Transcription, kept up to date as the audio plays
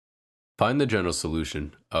Find the general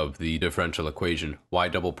solution of the differential equation y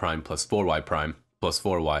double prime plus 4y prime plus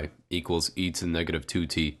 4y equals e to the negative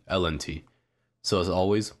 2t ln t. So as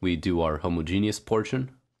always, we do our homogeneous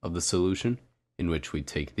portion of the solution, in which we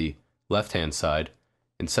take the left-hand side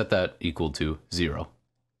and set that equal to 0.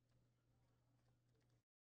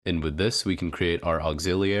 And with this, we can create our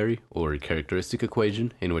auxiliary or characteristic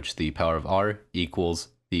equation in which the power of r equals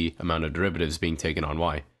the amount of derivatives being taken on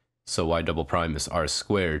y. So y double prime is r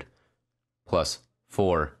squared plus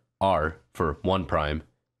 4r for 1 prime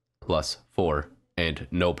plus 4 and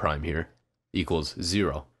no prime here equals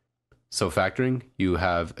 0. So factoring, you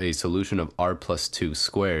have a solution of r plus 2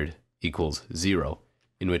 squared equals 0,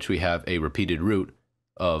 in which we have a repeated root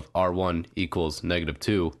of r1 equals negative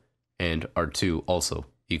 2 and r2 also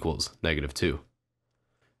equals negative 2.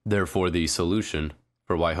 Therefore, the solution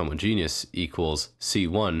for y homogeneous equals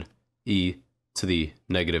c1 e to the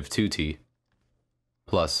negative 2t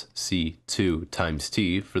plus c2 times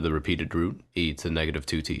t for the repeated root e to the negative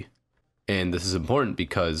 2t. And this is important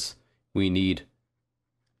because we need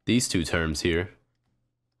these two terms here,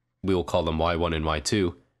 we will call them y1 and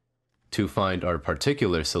y2, to find our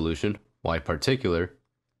particular solution, y particular,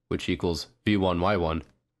 which equals v1y1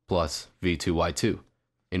 plus v2y2.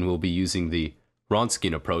 And we'll be using the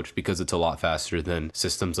Wronskian approach because it's a lot faster than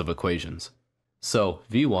systems of equations. So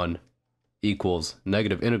v1 equals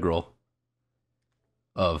negative integral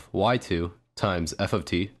of y2 times f of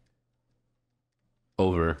t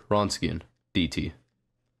over Wronskian dt,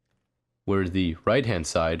 where the right-hand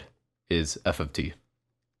side is f of t,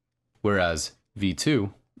 whereas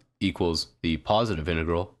v2 equals the positive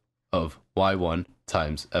integral of y1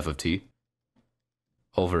 times f of t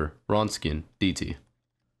over Wronskian dt.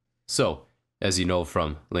 So, as you know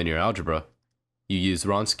from linear algebra, you use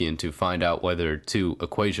Wronskian to find out whether two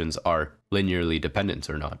equations are linearly dependent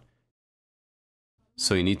or not.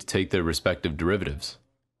 So you need to take their respective derivatives.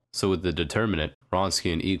 So with the determinant,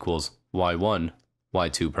 Wronskian equals y1,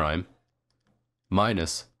 y2 prime,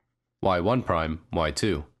 minus y1 prime,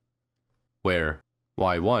 y2, where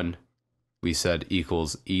y1 we said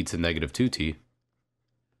equals e to negative 2t,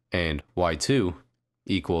 and y2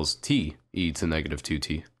 equals t e to negative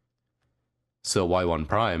 2t. So y1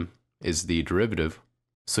 prime is the derivative,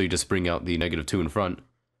 so you just bring out the negative 2 in front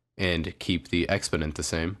and keep the exponent the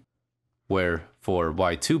same, where for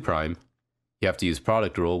y2 prime, you have to use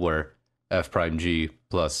product rule where f prime g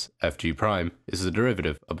plus fg prime is the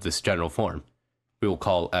derivative of this general form. We will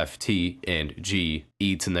call ft and g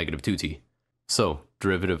e to negative 2t. So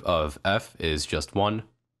derivative of f is just 1,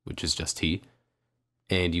 which is just t,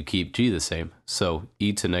 and you keep g the same, so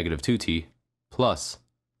e to negative 2t plus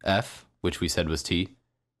f, which we said was t,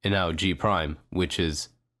 and now g prime, which is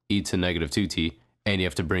e to negative 2t, and you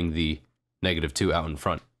have to bring the negative 2 out in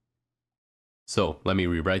front. So let me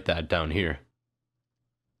rewrite that down here.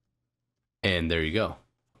 And there you go.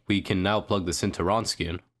 We can now plug this into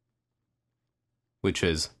Wronskian, which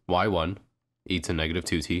is y1 e to negative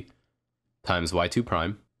 2t times y2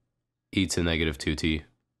 prime e to negative 2t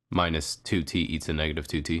minus 2t e to negative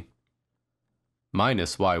 2t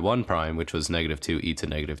minus y1 prime, which was negative 2 e to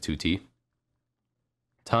negative 2t,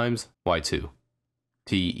 times y2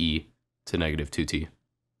 t e to negative 2t.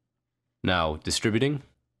 Now distributing,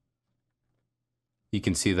 you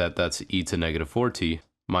can see that that's e to negative 4t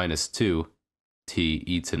minus 2 t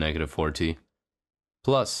e to negative 4t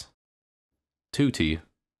plus 2t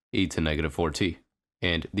e to negative 4t,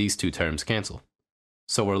 and these two terms cancel.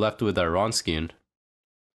 So we're left with our Wronskian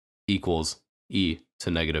equals e to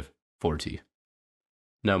negative 4t.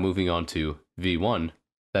 Now moving on to v1,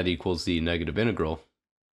 that equals the negative integral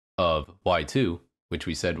of y2, which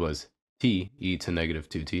we said was t e to negative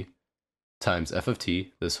 2t, times f of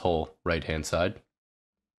t, this whole right-hand side.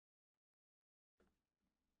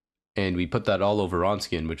 And we put that all over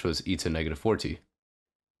Wronskian, which was e to negative 4t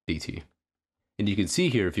dt. And you can see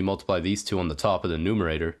here, if you multiply these two on the top of the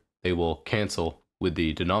numerator, they will cancel with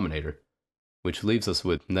the denominator, which leaves us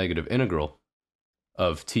with negative integral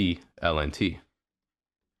of t ln t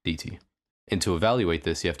dt. And to evaluate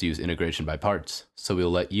this, you have to use integration by parts. So we'll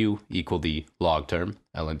let u equal the log term,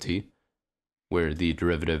 ln t, where the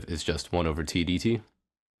derivative is just 1 over t dt.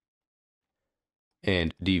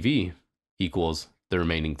 And dv equals the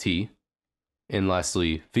remaining t. And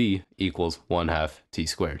lastly, v equals 1/2 t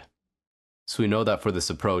squared. So we know that for this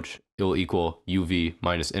approach, it will equal uv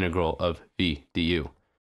minus integral of v du.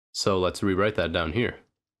 So let's rewrite that down here.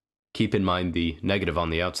 Keep in mind the negative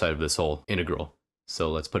on the outside of this whole integral. So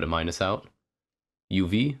let's put a minus out.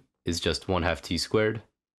 uv is just 1/2 t squared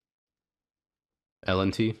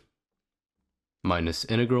ln t minus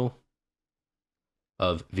integral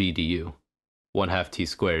of v du, 1/2 t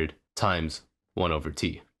squared times 1 over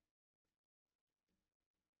t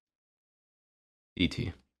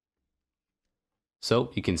dt.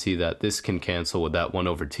 So you can see that this can cancel with that 1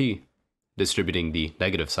 over t, distributing the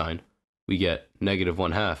negative sign. We get negative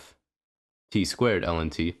 1/2 t squared ln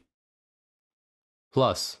t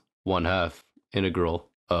plus 1/2 integral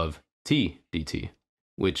of t dt,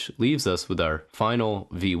 which leaves us with our final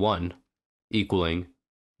v1 equaling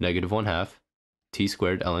negative 1/2 t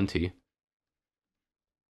squared ln t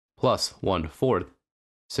plus 1/4,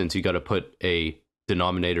 since you got to put a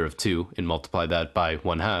denominator of 2 and multiply that by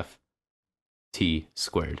 1/2 t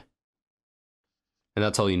squared. And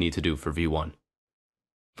that's all you need to do for v1.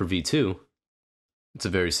 For v2, it's a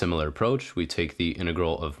very similar approach. We take the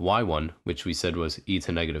integral of y1, which we said was e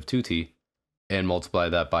to negative 2t, and multiply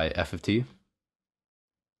that by f of t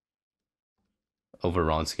over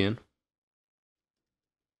Wronskian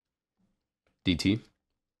dt.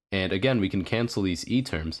 And again, we can cancel these e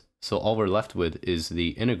terms, so all we're left with is the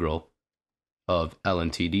integral of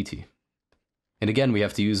ln t dt. And again, we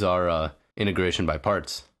have to use our integration by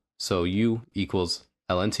parts. So u equals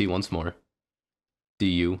ln t once more,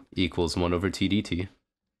 du equals 1 over t dt,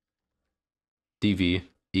 dv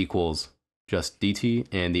equals just dt,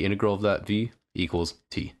 and the integral of that v equals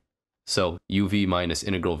t. So uv minus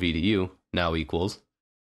integral v du now equals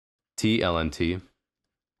t ln t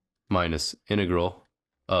minus integral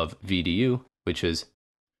of v du, which is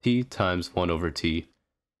t times 1 over t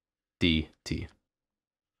dt.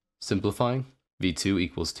 Simplifying, v2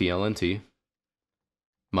 equals t ln t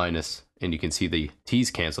minus, and you can see the t's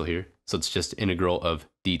cancel here, so it's just integral of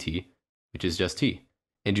dt, which is just t.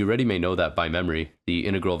 And you already may know that by memory, the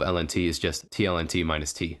integral of ln t is just t ln t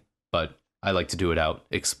minus t, but I like to do it out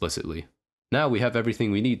explicitly. Now we have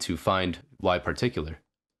everything we need to find y particular,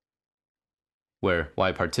 where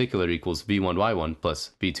y particular equals v1 y1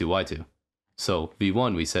 plus v2 y2. So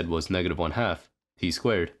v1 we said was negative 1/2 t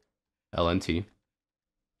squared ln t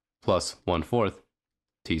plus 1/4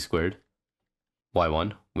 t squared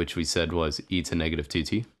y1, which we said was e to negative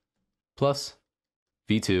 2t, plus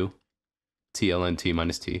v2 t ln t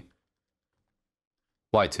minus t,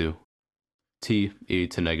 y2 t e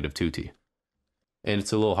to negative 2t. And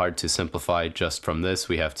it's a little hard to simplify just from this.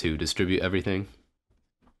 We have to distribute everything.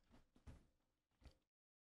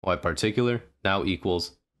 Y particular now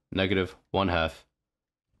equals negative 1/2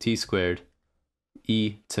 t squared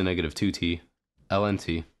e to negative 2t ln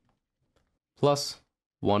t plus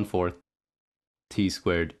 1/4 t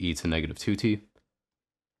squared e to negative 2t.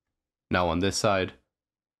 Now on this side,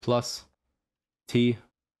 plus t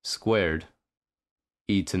squared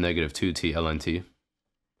e to negative 2t ln t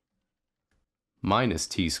minus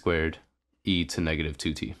t squared e to negative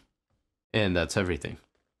 2t. And that's everything.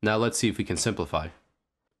 Now let's see if we can simplify.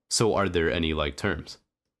 So are there any like terms?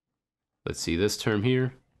 Let's see, this term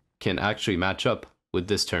here can actually match up with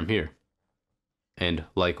this term here. And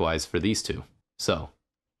likewise for these two. So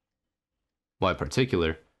y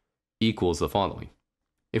particular equals the following.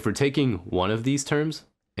 If we're taking one of these terms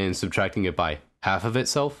and subtracting it by half of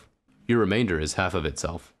itself, your remainder is half of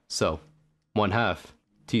itself. So 1/2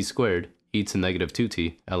 t squared e to negative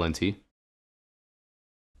 2t ln t.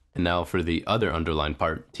 And now for the other underlined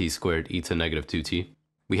part, t squared e to negative 2t,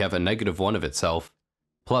 we have a negative 1 of itself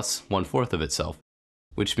plus 1/4 of itself,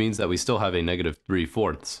 which means that we still have a negative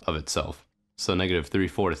 3/4 of itself. So negative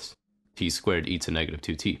 3/4 t squared e to negative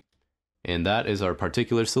 2t. And that is our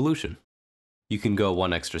particular solution. You can go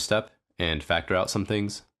one extra step and factor out some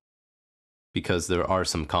things, because there are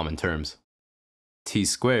some common terms. T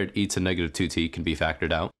squared e to negative 2t can be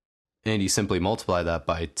factored out, and you simply multiply that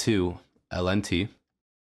by 2 ln t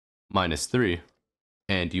minus 3,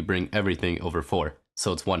 and you bring everything over 4.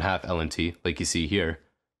 So it's 1/2 ln t, like you see here,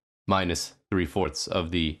 minus 3/4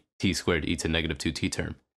 of the t squared e to negative 2t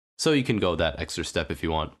term. So you can go that extra step if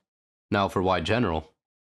you want. Now for y general,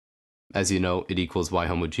 as you know, it equals y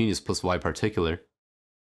homogeneous plus y particular.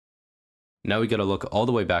 Now we gotta look all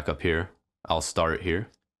the way back up here. I'll start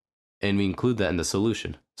here. And we include that in the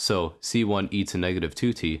solution. So c1 e to negative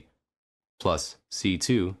 2t plus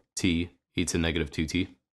c2 t e to negative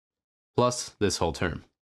 2t plus this whole term.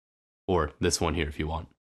 Or this one here if you want.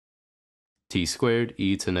 T squared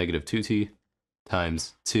e to negative 2t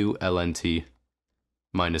times 2 ln t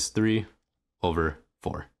minus 3 over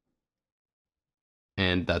 4.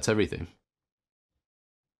 And that's everything.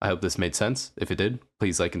 I hope this made sense. If it did,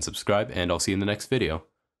 please like and subscribe, and I'll see you in the next video.